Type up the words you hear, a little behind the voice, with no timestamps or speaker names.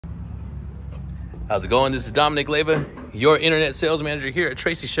How's it going? This is Dominic Leyva, your internet sales manager here at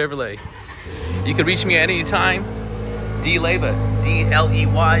Tracy Chevrolet. You can reach me at any time, DLeyva,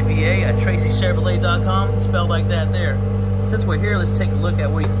 D-L-E-Y-V-A at tracychevrolet.com, spelled like that there. Since we're here, let's take a look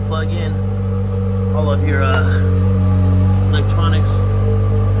at where you can plug in all of your electronics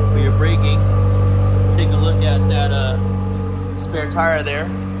for your braking. Take a look at that spare tire there.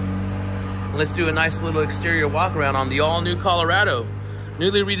 And let's do a nice little exterior walk around on the all-new Colorado,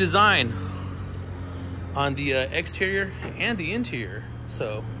 newly redesigned on the exterior and the interior.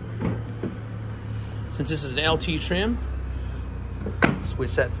 So since this is an LT trim,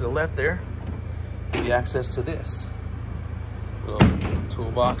 switch that to the left there, give you access to this little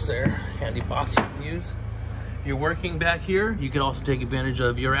toolbox there, handy box you can use. You're working back here, you can also take advantage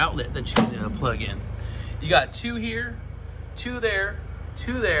of your outlet that you can plug in. You got 2 here, 2 there,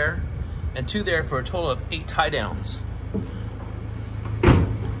 2 there, and 2 there for a total of 8 tie downs.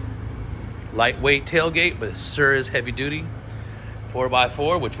 Lightweight tailgate, but it sure is heavy duty.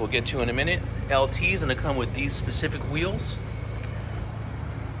 4x4, which we'll get to in a minute. LT is gonna come with these specific wheels.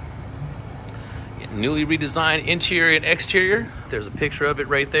 Newly redesigned interior and exterior. There's a picture of it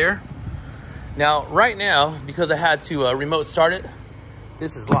right there. Now, right now, because I had to remote start it,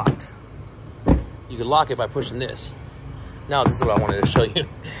 this is locked. You can lock it by pushing this. Now, this is what I wanted to show you.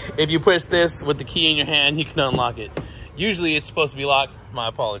 If you push this with the key in your hand, you can unlock it. Usually, it's supposed to be locked. My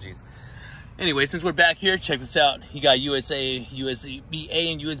apologies. Anyway, since we're back here, check this out. You got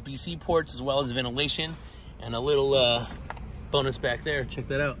USB-A and USB-C ports, as well as ventilation, and a little bonus back there. Check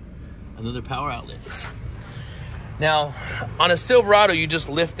that out. Another power outlet. Now, on a Silverado, you just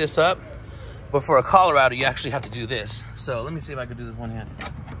lift this up, but for a Colorado, you actually have to do this. So let me see if I can do this one-handed.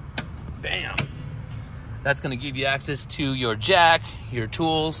 Bam! That's going to give you access to your jack, your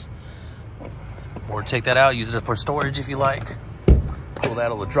tools, or take that out, use it for storage if you like. Pull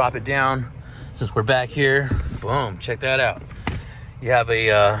that, it'll drop it down. Since we're back here, boom, check that out. You have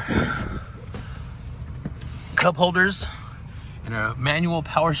a cup holders and a manual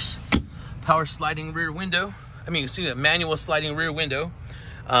power sliding rear window. You see a manual sliding rear window.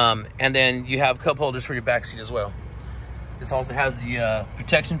 And then you have cup holders for your back seat as well. This also has the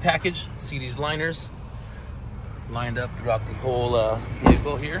protection package. See these liners lined up throughout the whole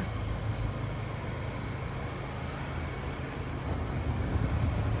vehicle here.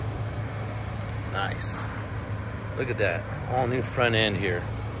 Nice. Look at that. All new front end here.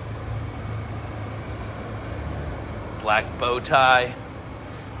 Black bow tie.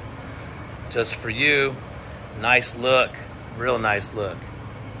 Just for you. Nice look. Real nice look.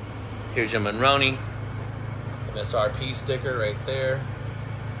 Here's your Monroney MSRP sticker right there.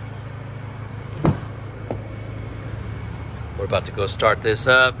 We're about to go start this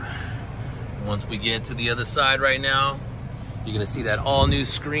up. Once we get to the other side right now, you're gonna see that all new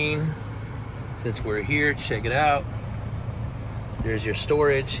screen. Since we're here, check it out. There's your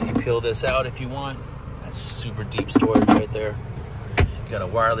storage. You can peel this out if you want. That's super deep storage right there. You got a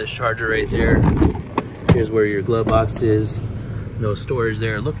wireless charger right there. Here's where your glove box is. No storage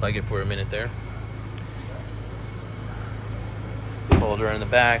there. It looked like it for a minute there. Holder in the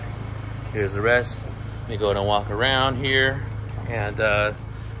back. Here's the rest. Let me go ahead and walk around here. And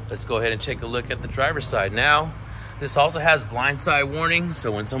let's go ahead and take a look at the driver's side now. This also has blind side warning,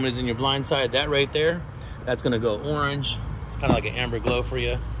 so when somebody's in your blind side, that right there, that's gonna go orange. It's kind of like an amber glow for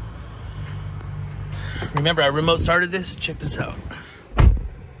you. Remember, I remote started this. Check this out.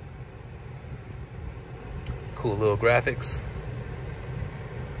 Cool little graphics.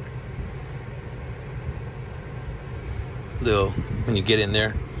 Little, when you get in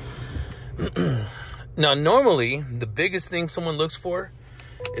there. Now, normally, the biggest thing someone looks for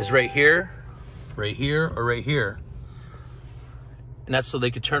is right here, or right here. And that's so they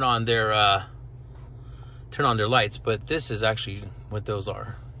could turn on their lights. But this is actually what those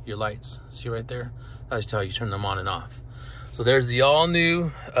are, your lights. See right there? That's how you turn them on and off. So there's the all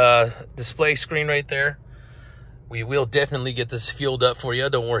new display screen right there. We will definitely get this fueled up for you.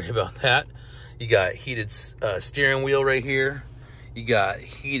 Don't worry about that. You got heated steering wheel right here. You got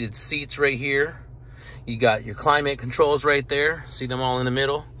heated seats right here. You got your climate controls right there. See them all in the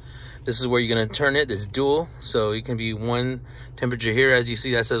middle? This is where you're gonna turn it. This dual, so it can be one temperature here, as you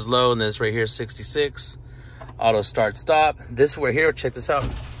see that says low, and this right here 66. Auto start stop. This right here, check this out.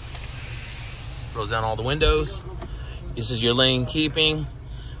 Rolls down all the windows. This is your lane keeping,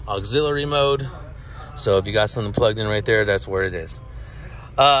 auxiliary mode. So if you got something plugged in right there, that's where it is.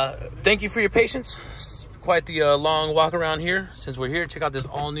 Thank you for your patience. It's quite the long walk around here. Since we're here, check out this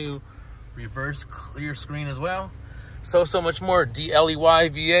all new reverse clear screen as well. So much more.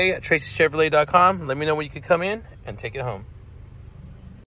 DLEYVA at tracychevrolet.com. Let me know when you can come in and take it home.